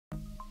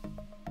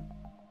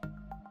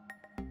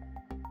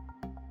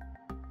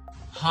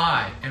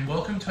Hi, and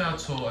welcome to our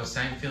tour of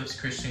St. Philip's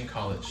Christian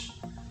College.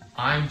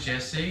 I'm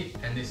Jesse,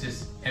 and this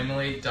is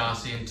Emily,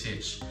 Darcy and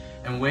Titch,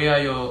 and we are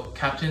your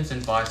captains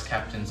and vice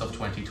captains of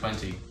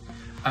 2020.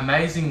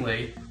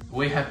 Amazingly,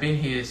 we have been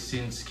here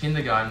since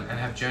kindergarten and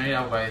have journeyed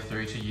our way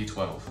through to Year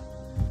 12.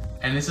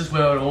 And this is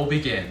where it all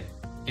began,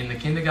 in the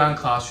kindergarten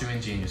classroom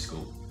in junior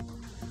school.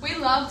 We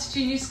loved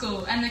junior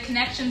school and the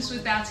connections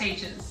with our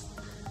teachers.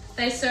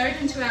 They sowed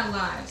into our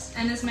lives,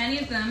 and as many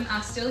of them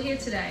are still here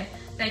today,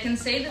 they can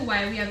see the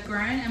way we have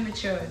grown and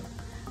matured.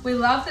 We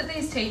love that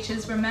these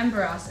teachers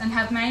remember us and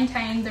have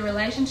maintained the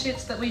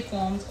relationships that we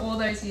formed all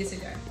those years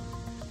ago.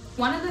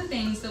 One of the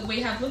things that we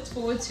have looked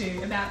forward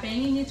to about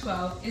being in Year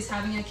 12 is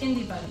having a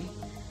kindy buddy.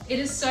 It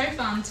is so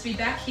fun to be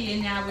back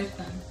here now with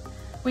them.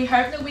 We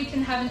hope that we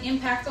can have an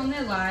impact on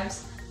their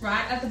lives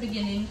right at the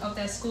beginning of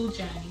their school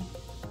journey.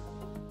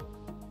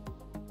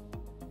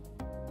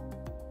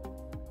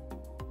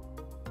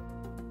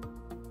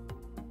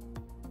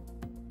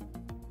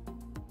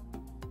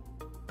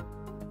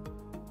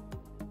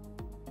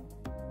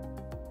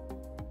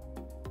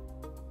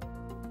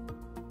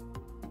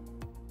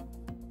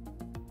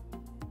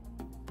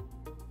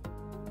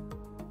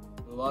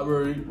 The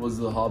library was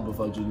the hub of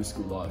our junior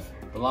school life.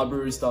 The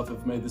library staff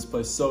have made this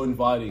place so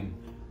inviting.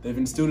 They've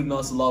instilled in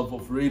us a love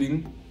of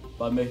reading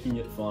by making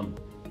it fun.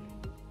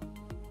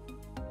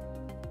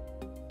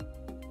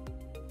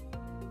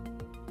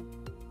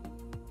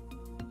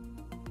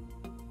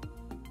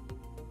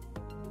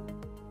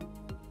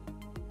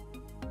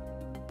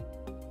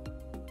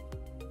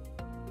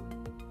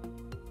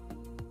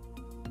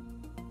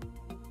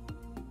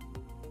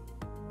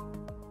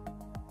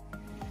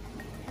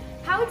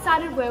 How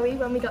excited were we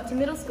when we got to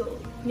middle school?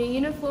 New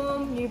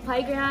uniform, new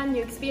playground,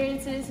 new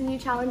experiences, new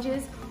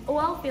challenges, all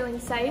while feeling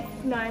safe,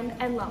 known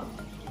and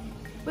loved.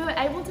 We were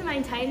able to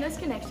maintain those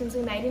connections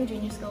we made in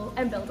junior school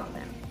and build on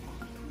them.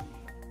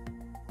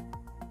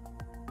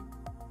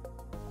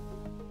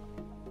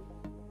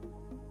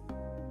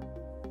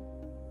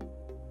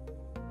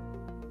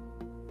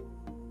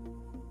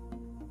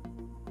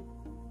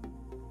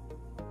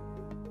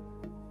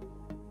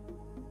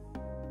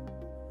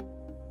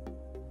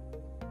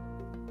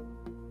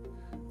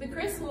 The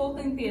Chris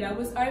Walkling Theatre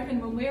was open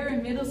when we were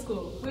in middle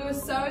school. We were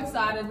so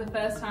excited the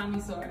first time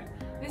we saw it.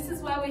 This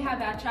is where we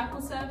have our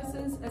chapel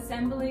services,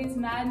 assemblies,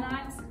 mad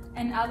nights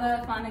and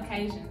other fun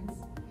occasions.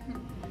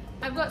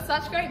 I've got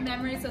such great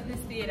memories of this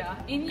theatre.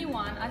 In Year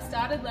 1 I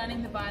started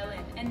learning the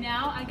violin and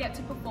now I get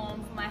to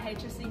perform for my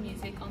HSC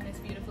music on this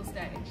beautiful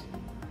stage.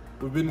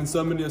 We've been in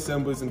so many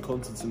assemblies and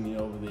concerts in the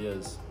year over the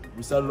years.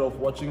 We started off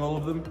watching all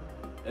of them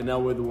and now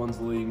we're the ones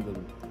leading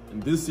them.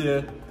 And this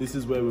year, this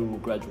is where we will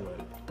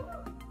graduate.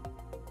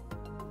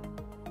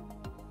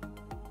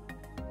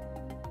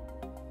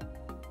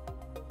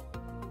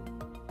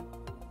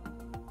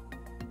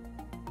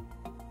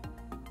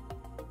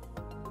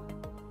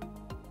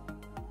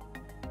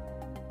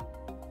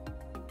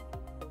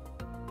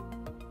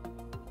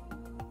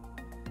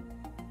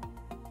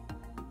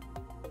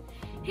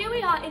 Here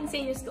we are in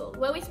senior school,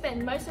 where we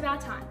spend most of our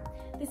time.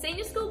 The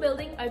senior school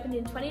building opened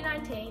in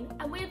 2019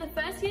 and we are the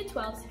first Year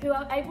 12s who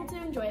are able to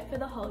enjoy it for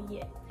the whole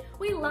year.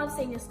 We love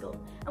senior school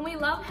and we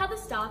love how the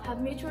staff have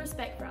mutual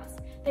respect for us.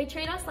 They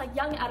treat us like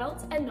young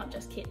adults and not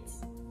just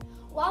kids.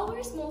 While we're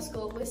a small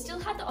school, we still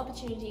had the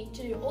opportunity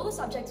to do all the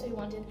subjects we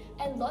wanted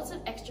and lots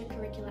of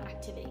extracurricular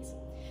activities.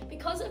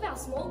 Because of our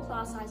small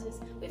class sizes,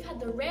 we've had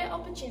the rare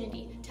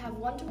opportunity to have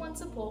one-to-one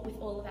support with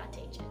all of our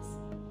teachers.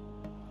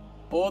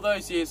 All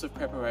those years of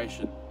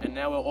preparation, and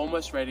now we're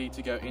almost ready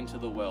to go into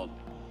the world.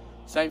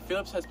 St.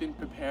 Philip's has been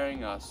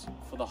preparing us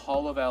for the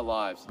whole of our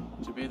lives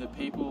to be the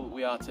people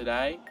we are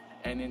today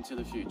and into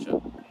the future.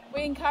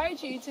 We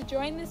encourage you to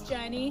join this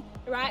journey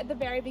right at the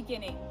very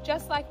beginning,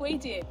 just like we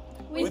did.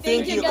 We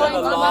think you're gonna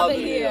love it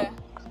here.